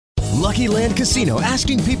Lucky Land Casino,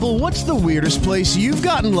 asking people, what's the weirdest place you've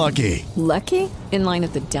gotten lucky? Lucky? In line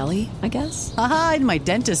at the deli, I guess? Aha, in my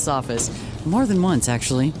dentist's office. More than once,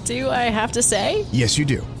 actually. Do I have to say? Yes, you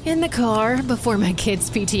do. In the car before my kids'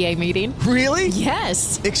 PTA meeting. Really?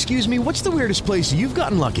 Yes. Excuse me, what's the weirdest place you've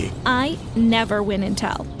gotten lucky? I never win and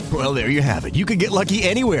tell. Well, there you have it. You can get lucky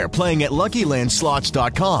anywhere, playing at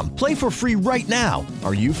LuckyLandSlots.com. Play for free right now.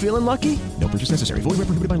 Are you feeling lucky? No purchase necessary. Void where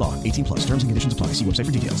prohibited by law. 18 plus. Terms and conditions apply. See website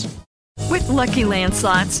for details. With Lucky Land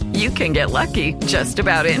Slots, you can get lucky just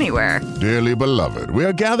about anywhere. Dearly beloved, we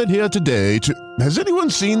are gathered here today to... Has anyone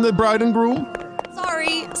seen the bride and groom?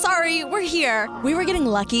 Sorry, we're here. We were getting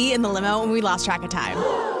lucky in the limo and we lost track of time.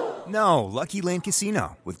 No, Lucky Land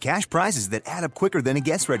Casino, with cash prizes that add up quicker than a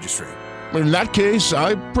guest registry. In that case,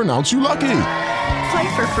 I pronounce you lucky.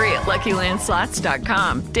 Play for free at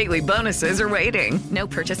LuckyLandSlots.com. Daily bonuses are waiting. No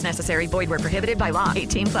purchase necessary. Void where prohibited by law.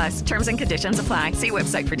 18 plus. Terms and conditions apply. See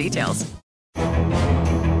website for details.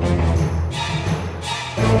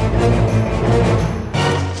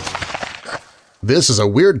 This is a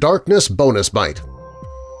Weird Darkness bonus bite.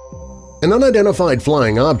 An unidentified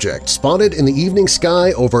flying object spotted in the evening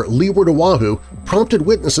sky over Leeward, Oahu prompted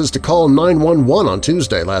witnesses to call 911 on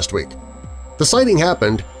Tuesday last week. The sighting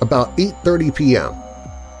happened about 8:30 p.m.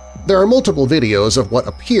 There are multiple videos of what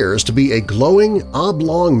appears to be a glowing,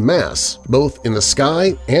 oblong mass both in the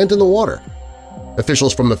sky and in the water.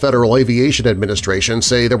 Officials from the Federal Aviation Administration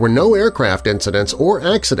say there were no aircraft incidents or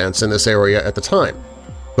accidents in this area at the time,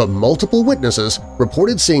 but multiple witnesses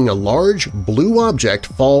reported seeing a large blue object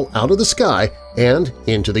fall out of the sky and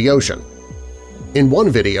into the ocean. In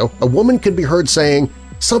one video, a woman could be heard saying,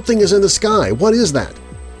 "Something is in the sky, what is that?"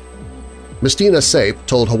 Mistina Sape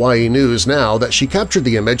told Hawaii News Now that she captured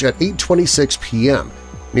the image at 8:26 p.m.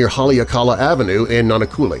 near Haleakala Avenue in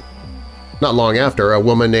Nanakuli. Not long after, a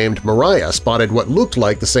woman named Mariah spotted what looked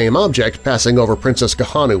like the same object passing over Princess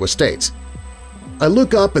Kahanu Estates. "I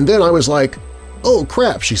look up and then I was like, oh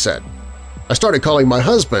crap," she said. "I started calling my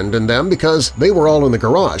husband and them because they were all in the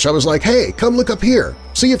garage. I was like, hey, come look up here,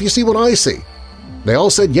 see if you see what I see." They all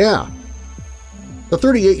said yeah. The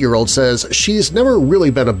 38-year-old says she's never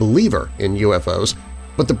really been a believer in UFOs,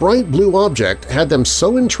 but the bright blue object had them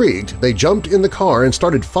so intrigued they jumped in the car and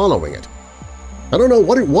started following it. "I don't know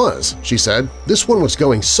what it was," she said. "This one was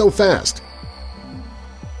going so fast."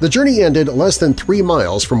 The journey ended less than 3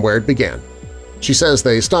 miles from where it began. She says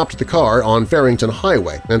they stopped the car on Farrington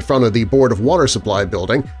Highway in front of the Board of Water Supply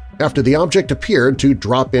building after the object appeared to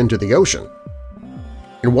drop into the ocean.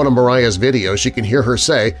 In one of Mariah's videos, you can hear her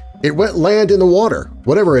say, "It went land in the water,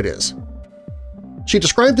 whatever it is." She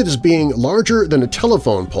described it as being larger than a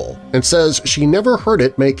telephone pole and says she never heard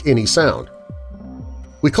it make any sound.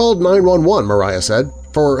 "We called 911, Mariah said,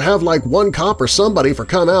 for have like one cop or somebody for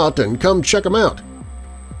come out and come check them out."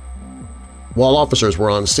 While officers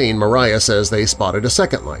were on scene, Mariah says they spotted a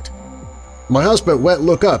second light. "My husband went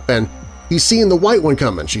look up and he's seen the white one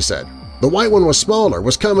coming," she said. "The white one was smaller,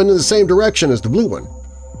 was coming in the same direction as the blue one."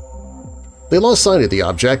 They lost sight of the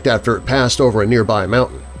object after it passed over a nearby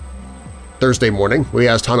mountain. Thursday morning, we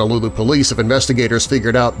asked Honolulu police if investigators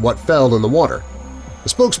figured out what fell in the water. The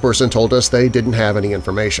spokesperson told us they didn't have any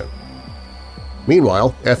information.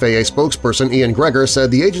 Meanwhile, FAA spokesperson Ian Gregor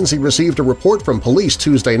said the agency received a report from police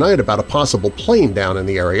Tuesday night about a possible plane down in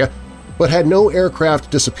the area, but had no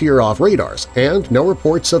aircraft disappear off radars and no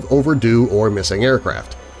reports of overdue or missing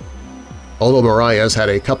aircraft. Although Mariah's had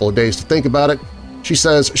a couple of days to think about it, she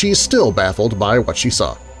says she's still baffled by what she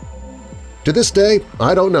saw. "To this day,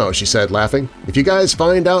 I don't know," she said, laughing. "If you guys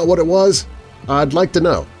find out what it was, I'd like to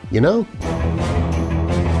know, you know?"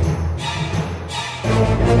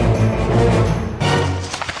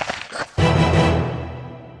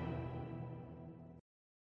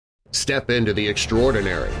 Step into the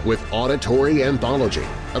extraordinary with Auditory Anthology,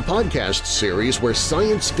 a podcast series where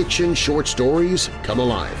science fiction short stories come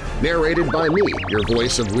alive. Narrated by me, your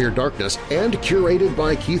voice of Weird Darkness, and curated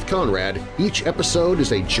by Keith Conrad, each episode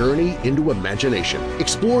is a journey into imagination.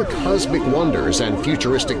 Explore cosmic wonders and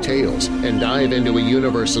futuristic tales, and dive into a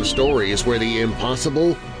universe of stories where the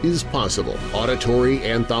impossible is possible. Auditory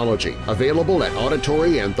Anthology, available at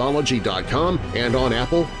auditoryanthology.com and on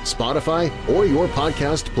Apple, Spotify, or your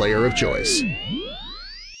podcast player of choice.